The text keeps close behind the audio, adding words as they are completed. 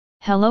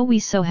Hello, we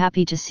so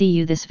happy to see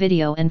you this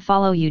video and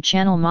follow you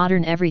channel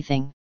Modern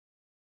Everything.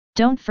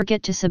 Don't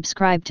forget to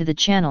subscribe to the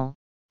channel,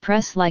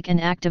 press like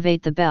and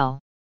activate the bell.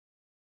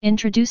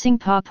 Introducing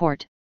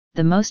Pawport,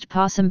 the most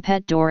Pawesome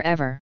pet door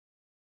ever.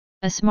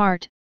 A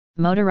smart,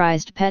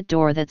 motorized pet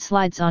door that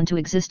slides onto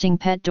existing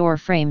pet door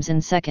frames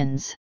in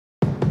seconds.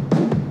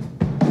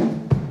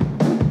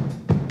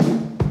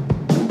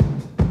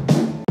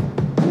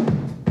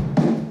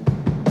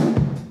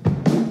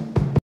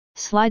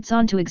 Slides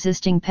onto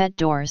existing pet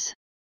doors.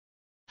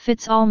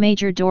 Fits all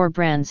major door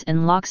brands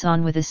and locks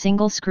on with a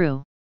single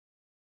screw.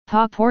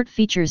 Pawport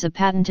features a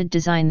patented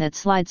design that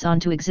slides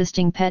onto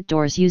existing pet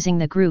doors using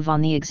the groove on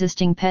the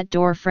existing pet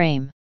door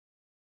frame.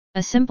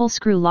 A simple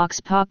screw locks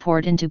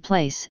Pawport into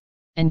place,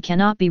 and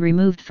cannot be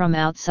removed from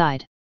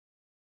outside.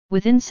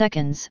 Within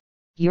seconds,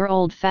 your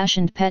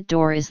old-fashioned pet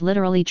door is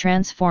literally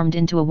transformed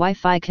into a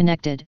Wi-Fi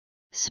connected,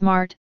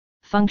 smart,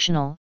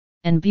 functional,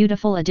 and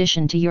beautiful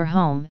addition to your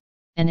home,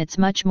 and it's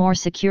much more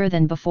secure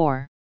than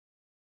before.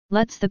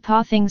 Let's the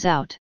paw things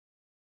out.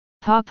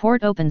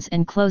 Pawport opens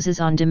and closes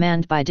on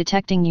demand by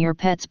detecting your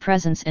pet's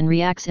presence and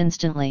reacts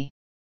instantly.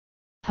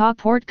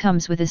 Pawport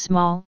comes with a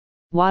small,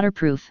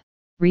 waterproof,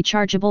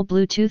 rechargeable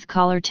Bluetooth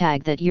collar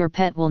tag that your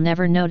pet will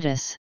never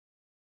notice.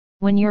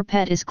 When your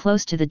pet is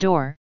close to the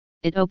door,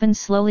 it opens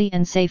slowly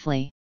and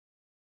safely.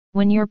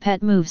 When your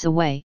pet moves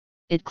away,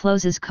 it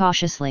closes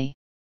cautiously.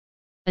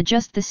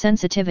 Adjust the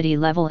sensitivity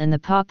level in the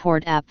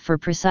Pawport app for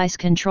precise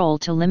control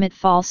to limit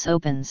false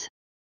opens.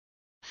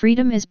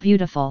 Freedom is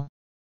beautiful.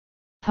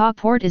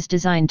 Pawport is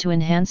designed to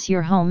enhance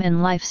your home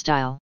and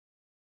lifestyle.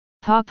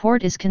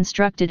 Pawport is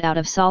constructed out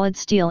of solid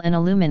steel and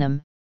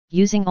aluminum,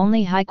 using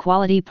only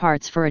high-quality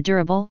parts for a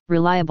durable,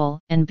 reliable,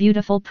 and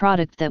beautiful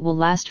product that will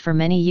last for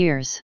many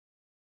years.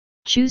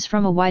 Choose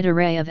from a wide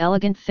array of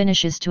elegant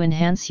finishes to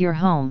enhance your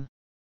home.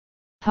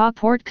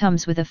 Pawport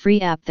comes with a free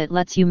app that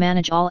lets you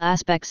manage all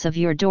aspects of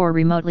your door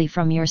remotely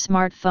from your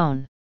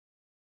smartphone.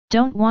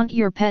 Don't want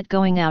your pet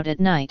going out at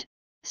night?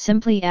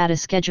 Simply add a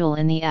schedule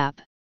in the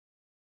app.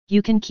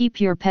 You can keep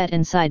your pet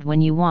inside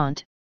when you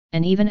want,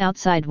 and even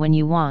outside when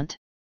you want.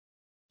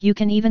 You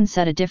can even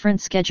set a different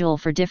schedule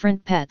for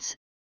different pets,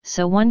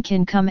 so one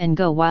can come and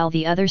go while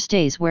the other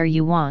stays where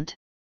you want.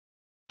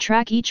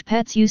 Track each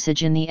pet's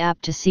usage in the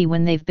app to see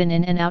when they've been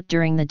in and out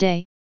during the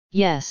day.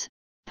 Yes,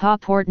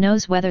 Pawport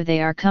knows whether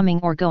they are coming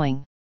or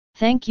going.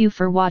 Thank you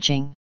for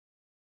watching.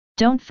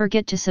 Don't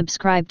forget to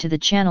subscribe to the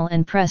channel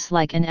and press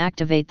like and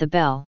activate the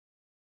bell.